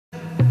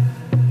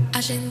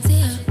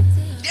shenseea.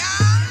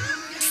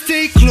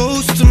 Stay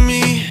close to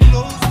me.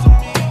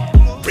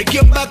 Break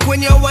your back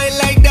when you whine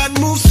like that.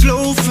 Move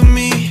slow for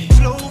me.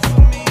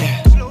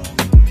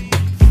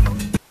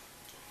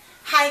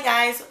 Hi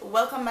guys,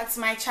 welcome back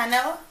to my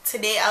channel.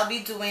 Today I'll be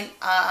doing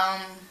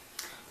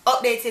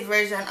updated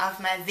version of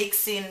my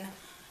Vixen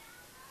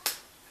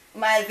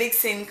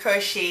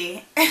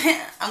crochet.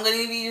 I'm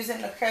going to be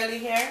using the curly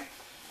hair,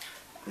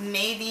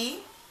 maybe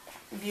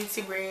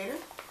beauty braid.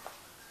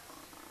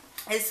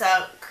 It's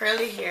a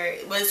curly hair.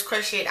 It was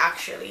crocheted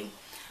actually.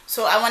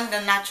 So I wanted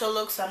a natural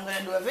look, so I'm going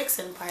to do a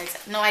Vixen part.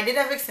 No, I did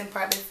a Vixen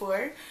part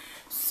before,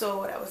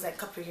 so that was like a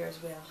couple years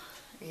well.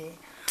 Yeah.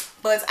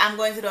 But I'm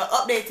going to do an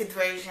updated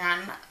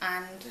version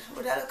and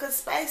with a little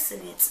spice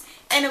in it.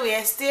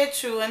 Anyway, stay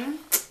tuned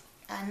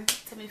and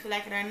tell me if you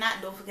like it or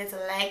not. Don't forget to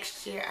like,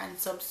 share and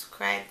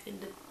subscribe.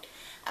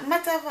 As a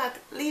matter of fact,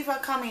 leave a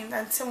comment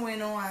and tell me what you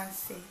don't want to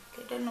say.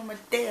 I don't know my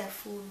day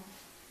food.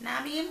 Know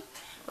what I mean?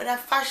 Whether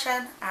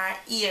fashion or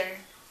ear.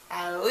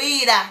 I'll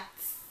read that.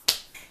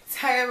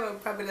 Sorry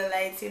about probably the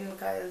lighting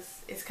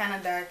because it's kind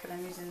of dark and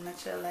I'm using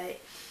natural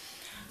light.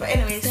 But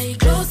anyways, Stay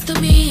close to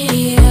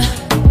me.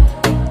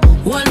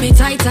 Hold me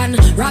tight and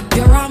wrap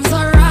your arms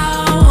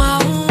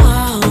around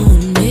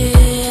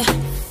me.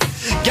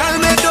 Girl,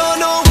 me don't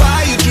know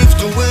why you drift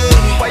away.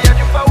 Why you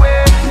drift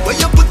away? When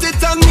you put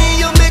it on me,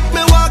 you make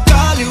me want to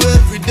call you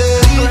every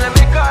day. So let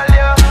me call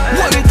you.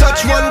 One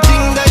touch, one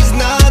thing that is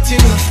not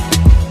enough.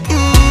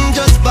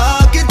 Just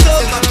spark it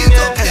up.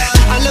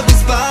 I love you,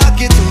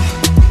 spark it up.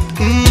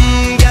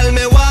 Girl,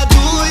 me what do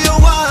you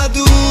want to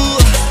do?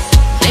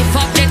 Lift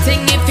up the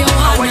thing if you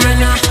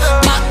wanna.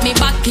 Back me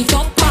back it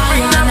up.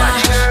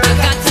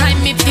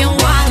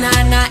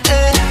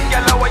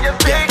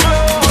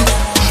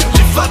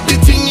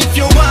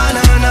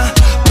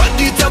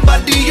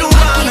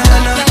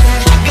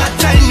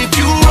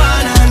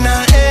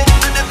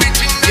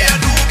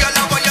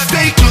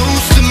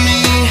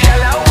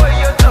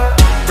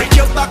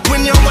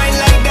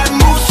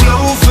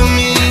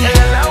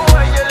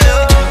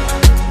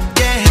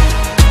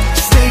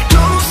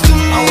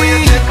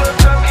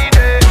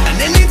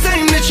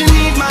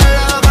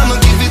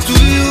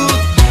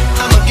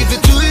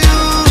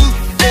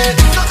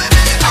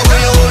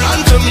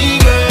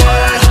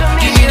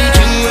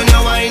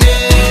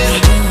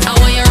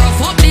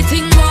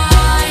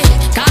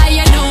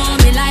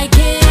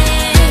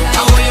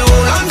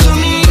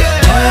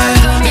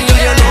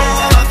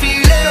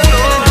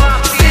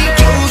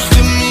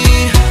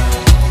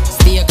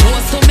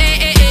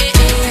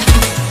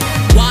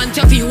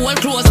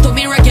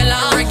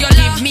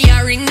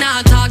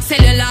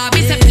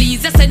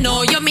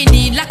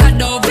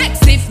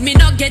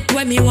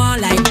 When me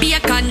want like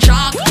bacon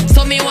shark,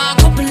 so me want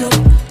couple up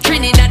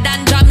Trinidad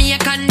and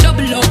Jamaican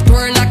double up,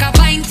 pour like a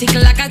vine,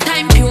 tickle like a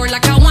time, pure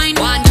like a wine.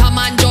 Want a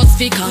man just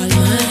fi call mine.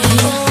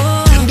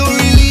 You don't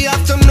really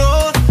have to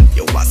know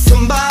you want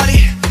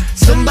somebody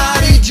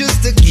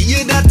just to give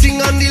you that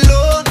thing on the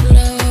low.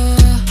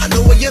 I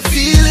know what you're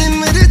feeling,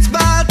 but it's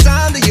about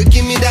time that you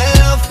give me that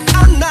love.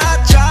 I'm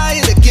not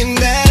trying to give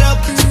that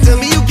up, so tell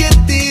me you get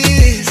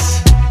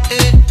this,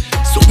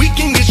 so we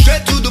can get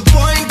straight to the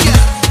point, yeah.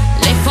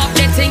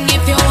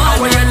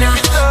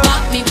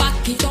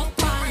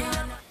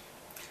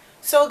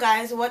 So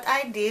guys, what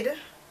I did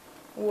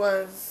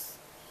was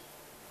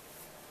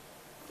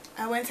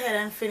I went ahead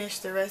and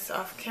finished the rest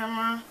off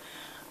camera.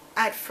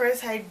 At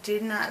first I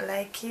did not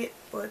like it,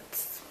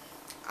 but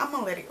I'm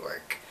gonna let it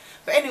work.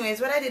 But anyways,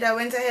 what I did, I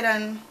went ahead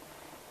and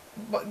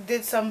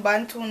did some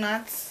bantu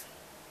knots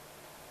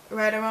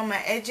right around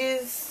my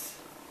edges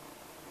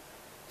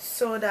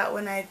so that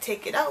when I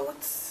take it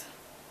out,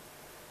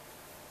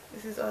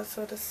 this is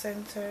also the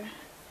center.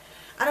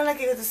 I don't like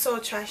it because it's so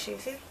trashy,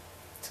 see?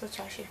 It's so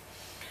trashy.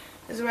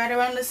 It's right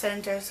around the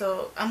center,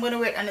 so I'm going to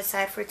wait on the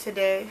side for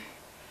today.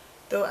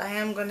 Though I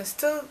am going to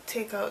still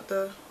take out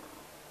the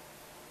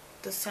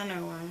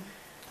center one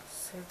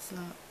so it's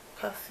not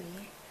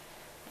puffy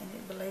and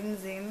it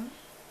blends in.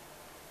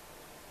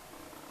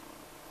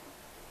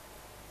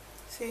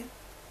 See?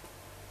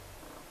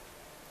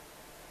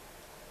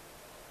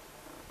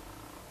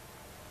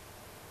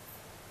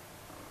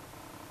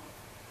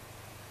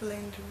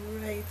 Blend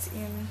right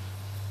in.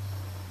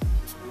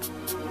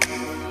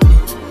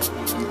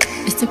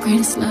 It's the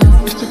greatest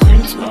love. It's the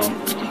greatest love.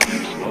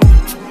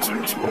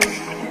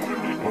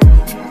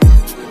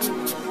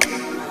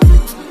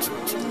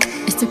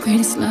 It's the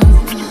greatest love.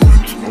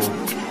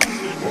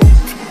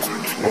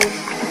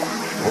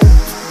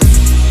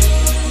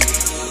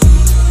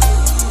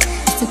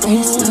 It's the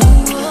greatest love.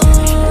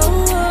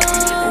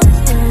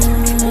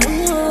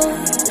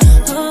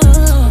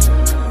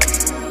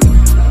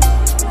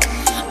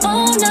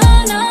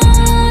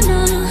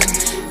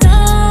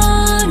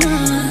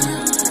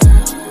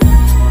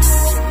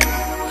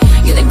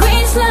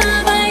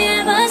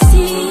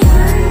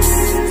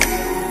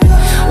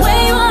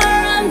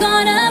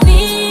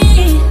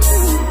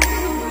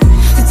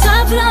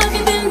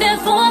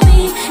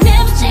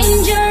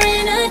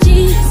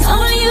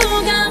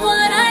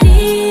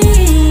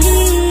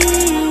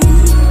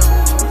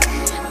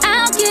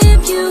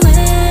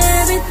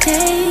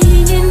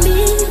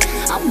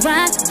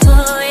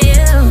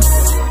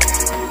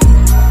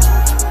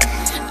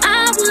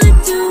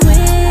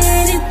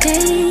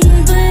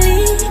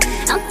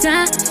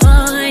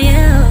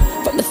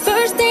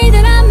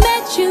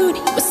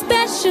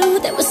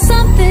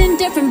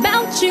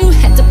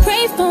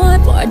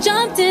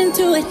 jumped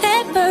into it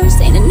head first.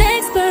 Ain't an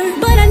expert,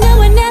 but I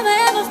know I never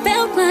ever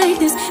felt like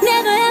this.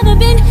 Never ever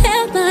been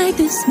held like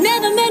this.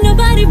 Never met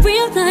nobody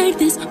real like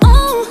this.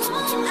 Oh,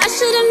 I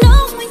should've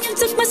known when you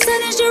took my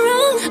son as your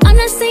own. I'm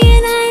not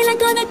saying I ain't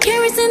like all the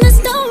carrots in the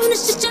stone.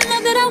 It's just your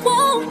love that I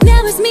want.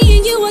 Now it's me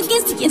and you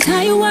against the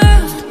entire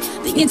world.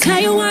 The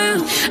entire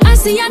world. I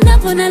see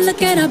enough when I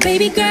look at our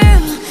baby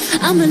girl.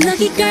 I'm a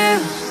lucky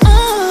girl.